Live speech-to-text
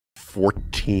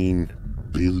14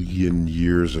 billion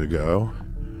years ago,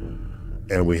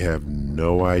 and we have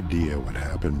no idea what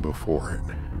happened before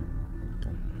it.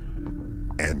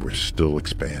 And we're still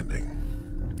expanding,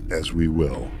 as we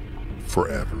will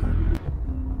forever.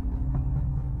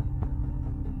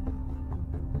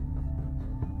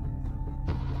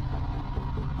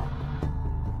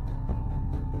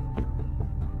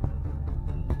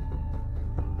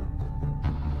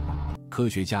 科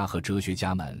学家和哲学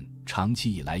家们长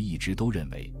期以来一直都认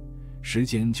为，时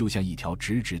间就像一条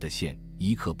直直的线，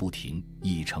一刻不停，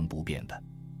一成不变的。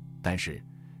但是，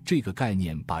这个概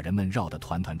念把人们绕得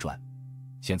团团转。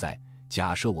现在，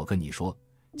假设我跟你说，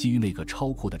基于那个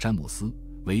超酷的詹姆斯·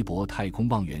韦伯太空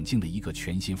望远镜的一个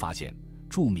全新发现，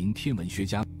著名天文学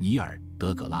家尼尔·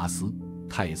德格拉斯·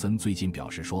泰森最近表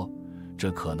示说，这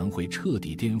可能会彻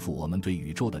底颠覆我们对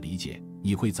宇宙的理解，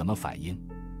你会怎么反应？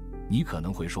你可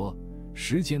能会说，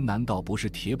时间难道不是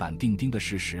铁板钉钉的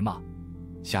事实吗？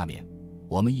下面，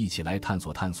我们一起来探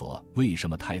索为什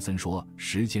么泰森说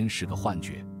时间是个幻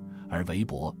觉，而韦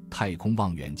伯太空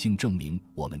望远镜证明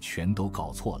我们全都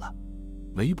搞错了。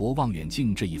韦伯望远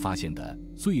镜这一发现的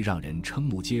最让人瞠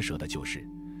目结舌的就是，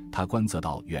它观测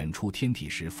到远处天体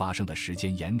时发生的时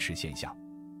间延迟现象。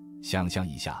想象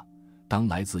一下，当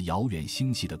来自遥远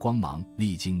星系的光芒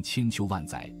历经千秋万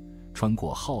载，穿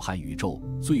过浩瀚宇宙，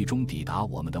最终抵达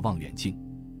我们的望远镜，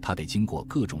它得经过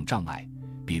各种障碍，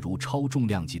比如超重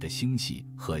量级的星系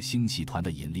和星系团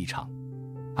的引力场。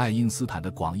爱因斯坦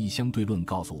的广义相对论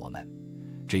告诉我们，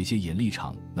这些引力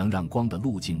场能让光的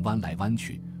路径弯来弯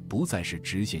去，不再是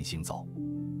直线行走。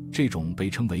这种被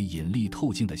称为引力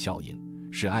透镜的效应，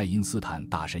是爱因斯坦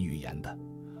大神预言的，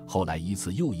后来一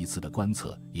次又一次的观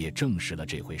测也证实了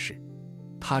这回事。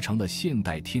它成了现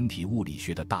代天体物理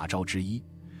学的大招之一，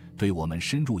对我们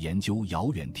深入研究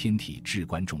遥远天体至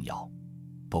关重要。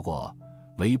不过，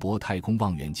韦伯太空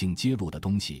望远镜揭露的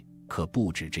东西可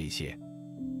不止这些。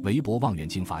韦伯望远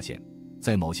镜发现，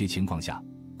在某些情况下，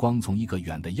光从一个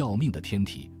远得要命的天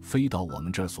体飞到我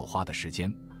们这儿所花的时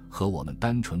间，和我们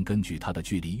单纯根据它的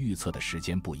距离预测的时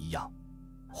间不一样。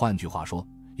换句话说，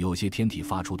有些天体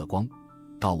发出的光，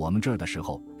到我们这儿的时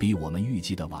候，比我们预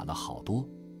计的晚了好多。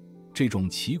这种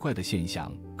奇怪的现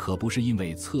象可不是因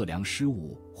为测量失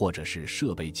误或者是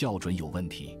设备校准有问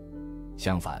题，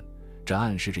相反，这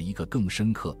暗示着一个更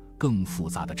深刻、更复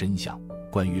杂的真相，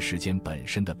关于时间本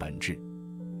身的本质。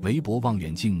韦伯望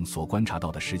远镜所观察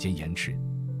到的时间延迟，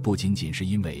不仅仅是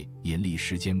因为引力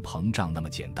时间膨胀那么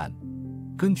简单。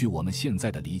根据我们现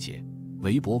在的理解，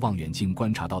韦伯望远镜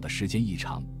观察到的时间异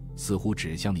常，似乎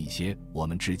指向了一些我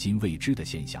们至今未知的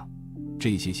现象。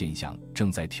这些现象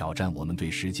正在挑战我们对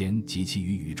时间及其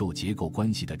与宇宙结构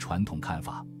关系的传统看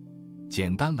法。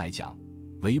简单来讲，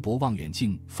韦伯望远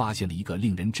镜发现了一个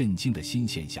令人震惊的新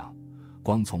现象：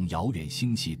光从遥远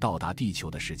星系到达地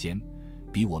球的时间，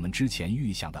比我们之前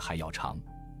预想的还要长。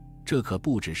这可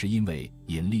不只是因为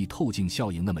引力透镜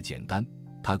效应那么简单，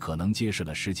它可能揭示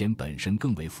了时间本身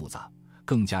更为复杂、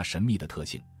更加神秘的特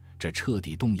性，这彻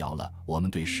底动摇了我们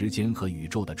对时间和宇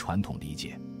宙的传统理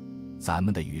解。咱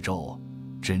们的宇宙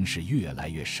真是越来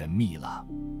越神秘了。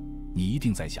你一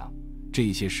定在想，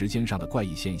这些时间上的怪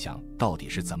异现象到底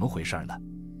是怎么回事呢？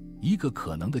一个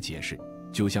可能的解释，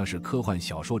就像是科幻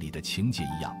小说里的情节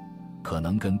一样，可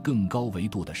能跟更高维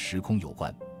度的时空有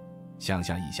关。想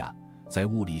象一下，在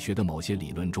物理学的某些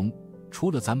理论中，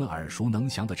除了咱们耳熟能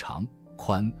详的长、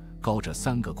宽、高这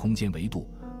3个空间维度，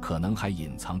可能还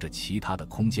隐藏着其他的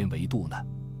空间维度呢。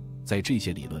在这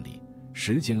些理论里，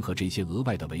时间和这些额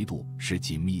外的维度是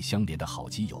紧密相连的好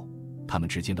基友，它们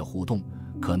之间的互动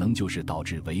可能就是导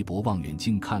致韦伯望远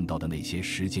镜看到的那些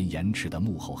时间延迟的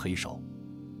幕后黑手。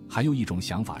还有一种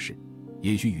想法是，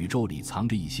也许宇宙里藏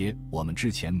着一些我们之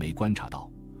前没观察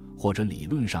到，或者理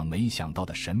论上没想到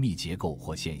的神秘结构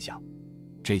或现象。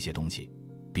这些东西，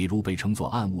比如被称作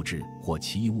暗物质或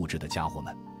奇异物质的家伙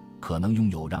们，可能拥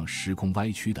有让时空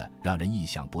歪曲的让人意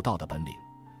想不到的本领，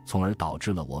从而导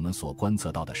致了我们所观测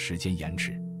到的时间延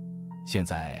迟。现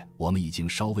在我们已经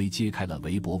稍微揭开了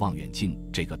韦伯望远镜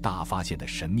这个大发现的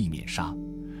神秘面纱，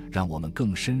让我们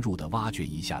更深入地挖掘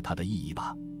一下它的意义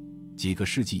吧。几个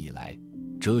世纪以来，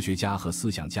哲学家和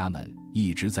思想家们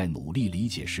一直在努力理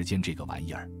解时间这个玩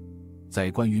意儿。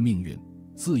在关于命运、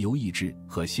自由意志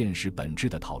和现实本质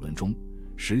的讨论中，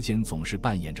时间总是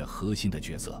扮演着核心的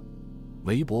角色。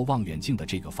韦伯望远镜的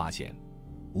这个发现，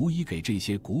无疑给这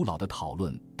些古老的讨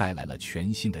论带来了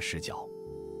全新的视角。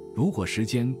如果时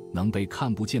间能被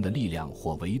看不见的力量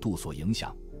或维度所影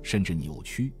响，甚至扭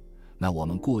曲，那我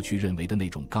们过去认为的那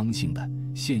种刚性的、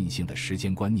线性的时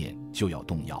间观念就要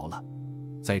动摇了。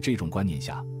在这种观念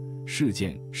下，事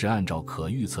件是按照可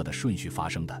预测的顺序发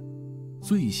生的。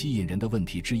最吸引人的问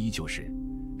题之一就是，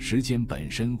时间本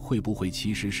身会不会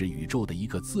其实是宇宙的一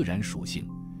个自然属性，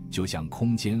就像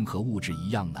空间和物质一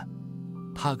样呢？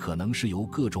它可能是由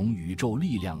各种宇宙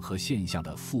力量和现象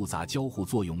的复杂交互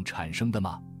作用产生的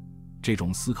吗？这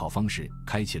种思考方式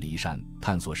开启了一扇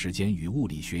探索时间与物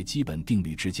理学基本定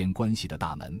律之间关系的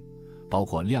大门，包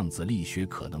括量子力学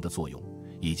可能的作用，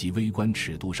以及微观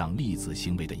尺度上粒子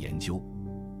行为的研究。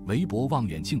韦伯望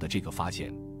远镜的这个发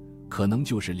现，可能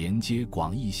就是连接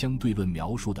广义相对论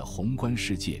描述的宏观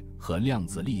世界和量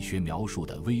子力学描述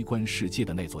的微观世界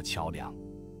的那座桥梁。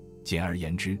简而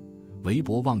言之，韦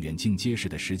伯望远镜揭示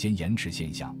的时间延迟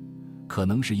现象，可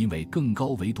能是因为更高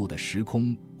维度的时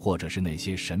空，或者是那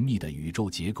些神秘的宇宙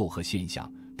结构和现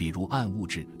象，比如暗物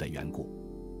质的缘故。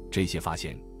这些发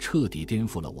现彻底颠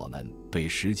覆了我们对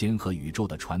时间和宇宙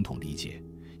的传统理解，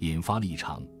引发了一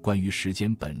场关于时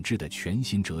间本质的全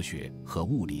新哲学和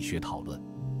物理学讨论。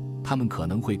它们可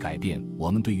能会改变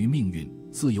我们对于命运、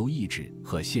自由意志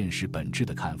和现实本质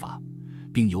的看法，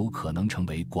并有可能成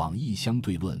为广义相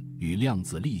对论与量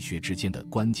子力学之间的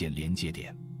关键连接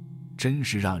点。真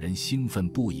是让人兴奋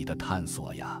不已的探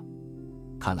索呀！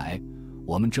看来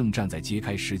我们正站在揭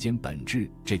开时间本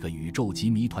质这个宇宙级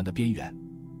谜团的边缘，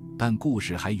但故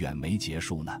事还远没结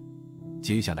束呢。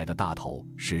接下来的大头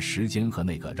是时间和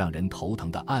那个让人头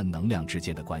疼的暗能量之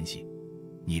间的关系。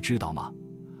你知道吗？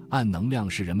暗能量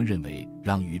是人们认为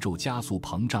让宇宙加速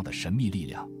膨胀的神秘力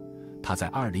量，它在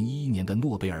2011年的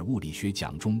诺贝尔物理学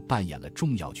奖中扮演了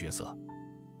重要角色。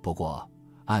不过，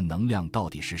暗能量到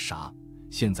底是啥？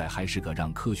现在还是个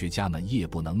让科学家们夜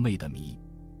不能寐的谜。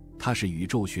它是宇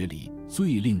宙学里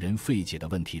最令人费解的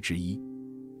问题之一。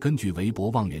根据韦伯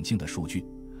望远镜的数据，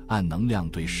暗能量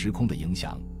对时空的影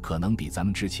响可能比咱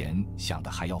们之前想的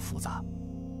还要复杂。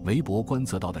韦伯观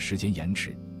测到的时间延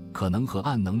迟可能和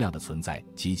暗能量的存在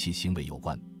及其行为有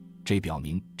关，这表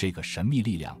明这个神秘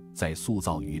力量在塑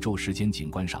造宇宙时间景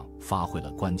观上发挥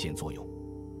了关键作用。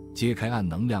揭开暗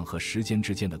能量和时间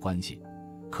之间的关系，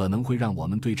可能会让我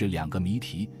们对这两个谜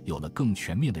题有了更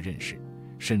全面的认识，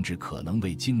甚至可能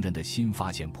为惊人的新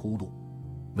发现铺路。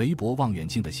韦伯望远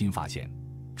镜的新发现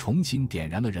重新点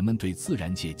燃了人们对自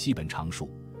然界基本常数，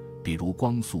比如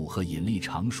光速和引力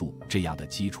常数这样的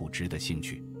基础值的兴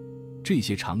趣。这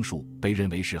些常数被认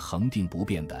为是恒定不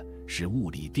变的，是物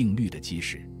理定律的基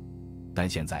石。但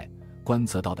现在观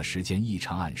测到的时间异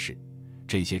常暗示，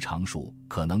这些常数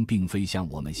可能并非像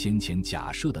我们先前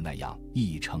假设的那样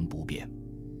一成不变。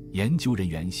研究人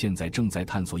员现在正在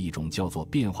探索一种叫做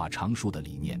变化常数的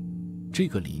理念。这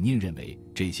个理念认为，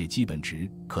这些基本值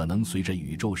可能随着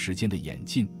宇宙时间的演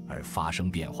进而发生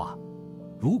变化。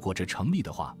如果这成立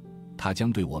的话，它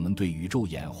将对我们对宇宙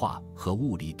演化和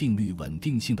物理定律稳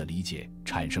定性的理解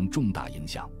产生重大影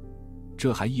响。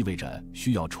这还意味着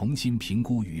需要重新评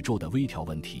估宇宙的微调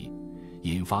问题，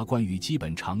引发关于基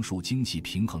本常数精细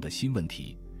平衡的新问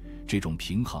题。这种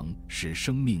平衡使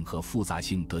生命和复杂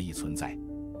性得以存在。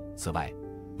此外，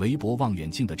韦伯望远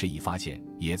镜的这一发现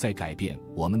也在改变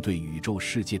我们对宇宙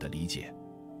世界的理解。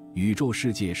宇宙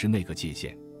世界是那个界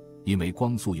限，因为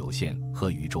光速有限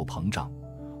和宇宙膨胀，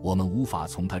我们无法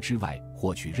从它之外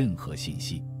获取任何信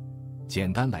息。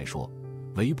简单来说，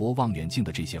韦伯望远镜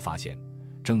的这些发现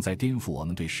正在颠覆我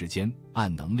们对时间、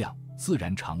暗能量、自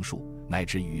然常数乃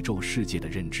至宇宙世界的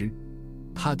认知。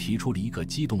他提出了一个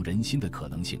激动人心的可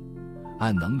能性：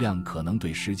暗能量可能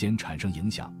对时间产生影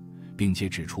响，并且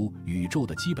指出宇宙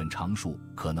的基本常数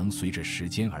可能随着时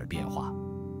间而变化。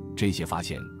这些发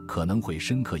现可能会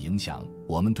深刻影响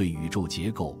我们对宇宙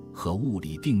结构和物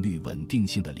理定律稳定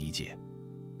性的理解。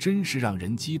真是让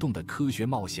人激动的科学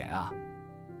冒险啊！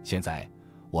现在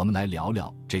我们来聊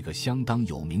聊这个相当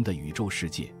有名的宇宙世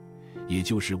界，也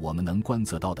就是我们能观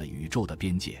测到的宇宙的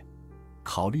边界。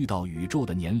考虑到宇宙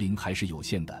的年龄还是有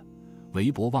限的，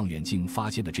韦伯望远镜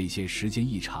发现的这些时间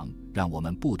异常让我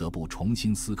们不得不重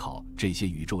新思考这些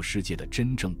宇宙世界的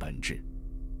真正本质。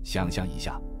想象一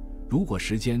下，如果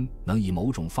时间能以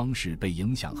某种方式被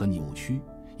影响和扭曲，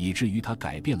以至于它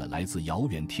改变了来自遥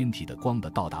远天体的光的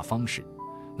到达方式，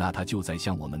那它就在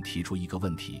向我们提出一个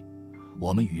问题：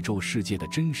我们宇宙世界的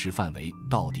真实范围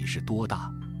到底是多大？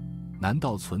难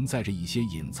道存在着一些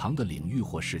隐藏的领域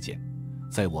或事件，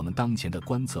在我们当前的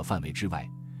观测范围之外，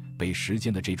被时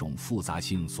间的这种复杂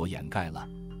性所掩盖了？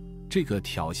这个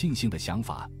挑衅性的想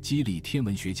法激励天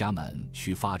文学家们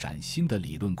去发展新的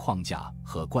理论框架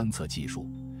和观测技术，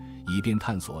以便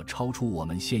探索超出我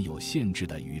们现有限制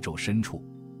的宇宙深处。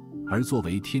而作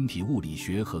为天体物理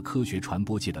学和科学传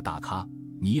播界的大咖，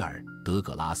尼尔·德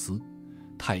格拉斯·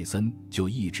泰森就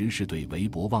一直是对韦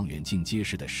伯望远镜揭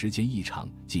示的时间异常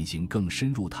进行更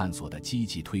深入探索的积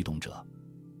极推动者。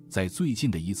在最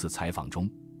近的一次采访中，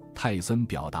泰森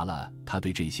表达了他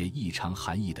对这些异常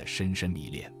含义的深深迷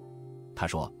恋。他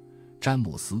说，詹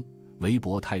姆斯韦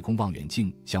伯太空望远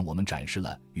镜向我们展示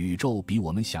了宇宙比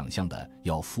我们想象的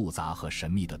要复杂和神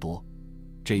秘得多。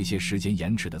这些时间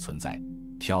延迟的存在，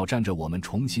挑战着我们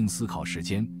重新思考时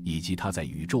间以及它在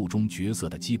宇宙中角色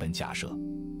的基本假设。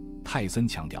泰森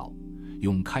强调，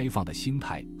用开放的心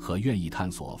态和愿意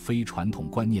探索非传统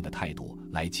观念的态度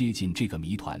来接近这个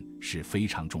谜团是非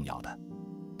常重要的。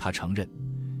他承认，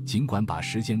尽管把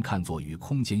时间看作与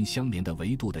空间相连的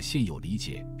维度的现有理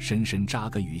解深深扎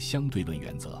根于相对论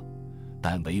原则，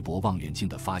但韦伯望远镜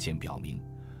的发现表明，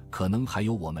可能还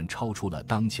有我们超出了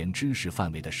当前知识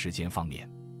范围的时间方面。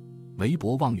韦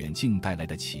伯望远镜带来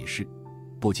的启示，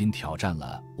不仅挑战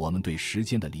了我们对时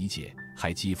间的理解，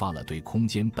还激发了对空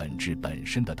间本质本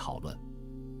身的讨论。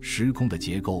时空的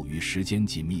结构与时间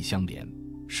紧密相连，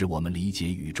是我们理解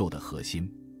宇宙的核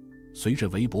心。随着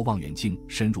韦伯望远镜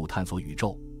深入探索宇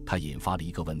宙，它引发了一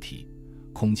个问题：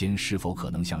空间是否可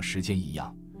能像时间一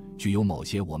样，具有某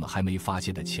些我们还没发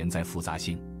现的潜在复杂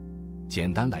性？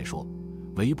简单来说，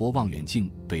韦伯望远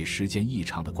镜对时间异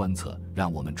常的观测，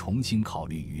让我们重新考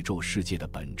虑宇宙世界的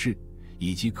本质，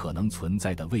以及可能存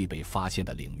在的未被发现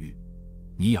的领域。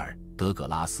尼尔·德格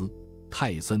拉斯·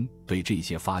泰森对这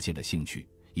些发现的兴趣，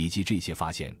以及这些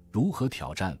发现如何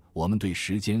挑战我们对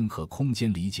时间和空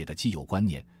间理解的既有观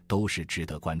念，都是值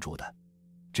得关注的。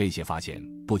这些发现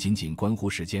不仅仅关乎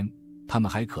时间，它们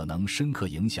还可能深刻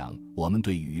影响我们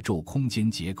对宇宙空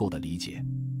间结构的理解。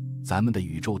咱们的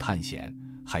宇宙探险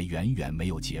还远远没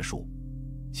有结束。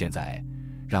现在，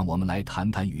让我们来谈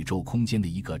谈宇宙空间的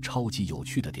一个超级有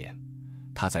趣的点，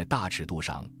它在大尺度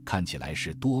上看起来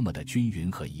是多么的均匀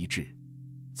和一致。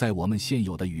在我们现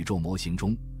有的宇宙模型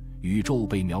中，宇宙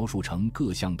被描述成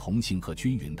各项同性和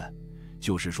均匀的，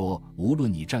就是说，无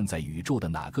论你站在宇宙的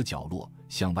哪个角落，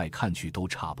向外看去都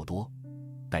差不多。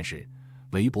但是，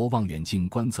韦伯望远镜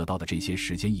观测到的这些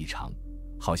时间异常，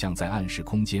好像在暗示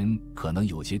空间可能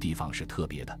有些地方是特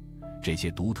别的。这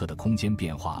些独特的空间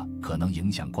变化可能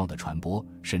影响光的传播，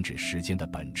甚至时间的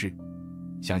本质。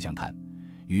想想看，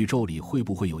宇宙里会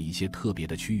不会有一些特别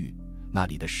的区域，那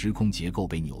里的时空结构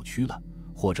被扭曲了，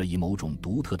或者以某种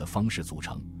独特的方式组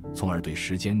成，从而对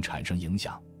时间产生影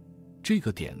响？这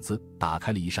个点子打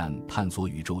开了一扇探索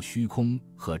宇宙虚空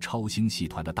和超星系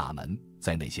团的大门。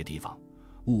在那些地方，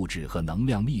物质和能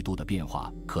量密度的变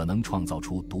化可能创造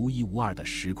出独一无二的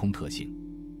时空特性。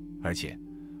而且，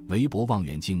韦伯望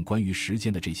远镜关于时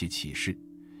间的这些启示，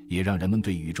也让人们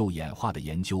对宇宙演化的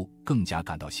研究更加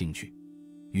感到兴趣。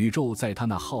宇宙在它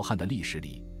那浩瀚的历史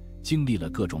里，经历了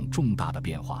各种重大的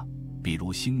变化，比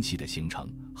如星系的形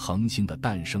成、恒星的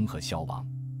诞生和消亡。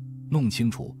弄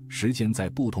清楚时间在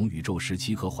不同宇宙时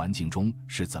期和环境中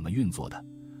是怎么运作的，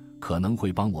可能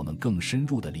会帮我们更深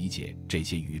入地理解这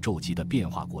些宇宙级的变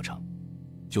化过程。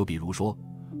就比如说，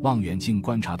望远镜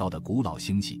观察到的古老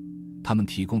星系，它们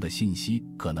提供的信息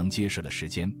可能揭示了时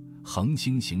间、恒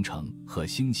星形成和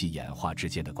星系演化之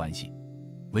间的关系。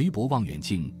韦伯望远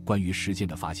镜关于时间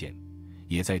的发现，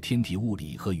也在天体物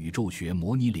理和宇宙学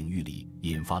模拟领域里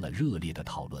引发了热烈的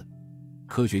讨论。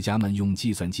科学家们用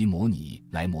计算机模拟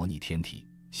来模拟天体、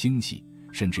星系，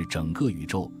甚至整个宇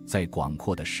宙在广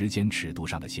阔的时间尺度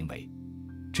上的行为。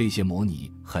这些模拟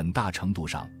很大程度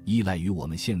上依赖于我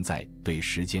们现在对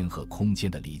时间和空间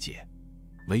的理解。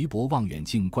韦伯望远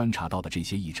镜观察到的这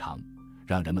些异常，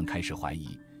让人们开始怀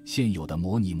疑现有的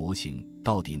模拟模型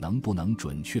到底能不能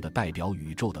准确地代表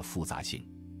宇宙的复杂性。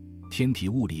天体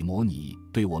物理模拟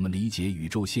对我们理解宇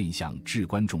宙现象至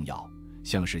关重要，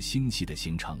像是星系的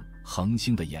形成、恒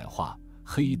星的演化、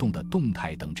黑洞的动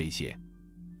态等这些。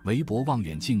韦伯望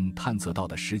远镜探测到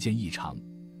的时间异常，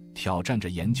挑战着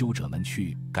研究者们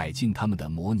去改进他们的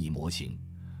模拟模型，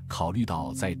考虑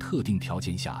到在特定条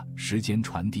件下时间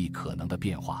传递可能的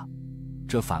变化。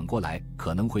这反过来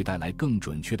可能会带来更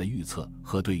准确的预测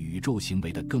和对宇宙行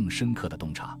为的更深刻的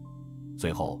洞察。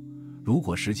最后，如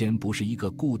果时间不是一个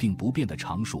固定不变的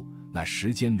常数，那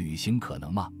时间旅行可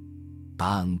能吗？答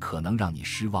案可能让你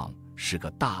失望，是个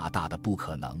大大的不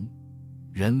可能。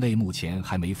人类目前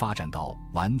还没发展到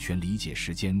完全理解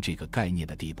时间这个概念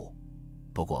的地步。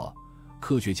不过，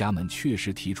科学家们确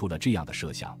实提出了这样的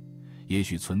设想，也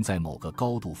许存在某个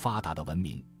高度发达的文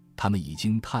明，他们已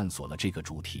经探索了这个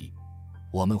主题。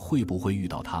我们会不会遇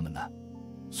到他们呢？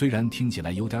虽然听起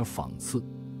来有点讽刺，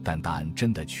但答案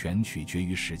真的全取决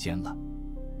于时间了。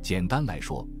简单来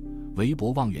说，韦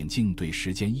伯望远镜对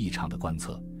时间异常的观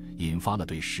测，引发了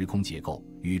对时空结构、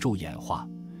宇宙演化、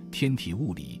天体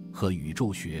物理和宇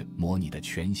宙学模拟的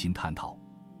全新探讨。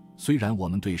虽然我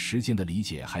们对时间的理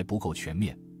解还不够全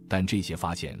面，但这些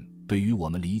发现对于我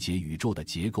们理解宇宙的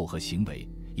结构和行为，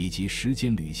以及时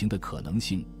间旅行的可能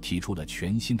性提出了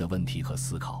全新的问题和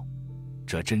思考。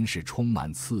这真是充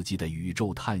满刺激的宇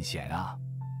宙探险啊！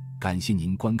感谢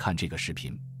您观看这个视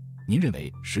频。您认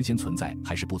为时间存在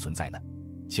还是不存在呢？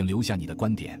请留下你的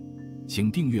观点。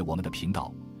请订阅我们的频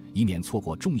道，以免错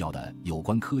过重要的有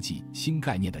关科技新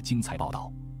概念的精彩报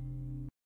道。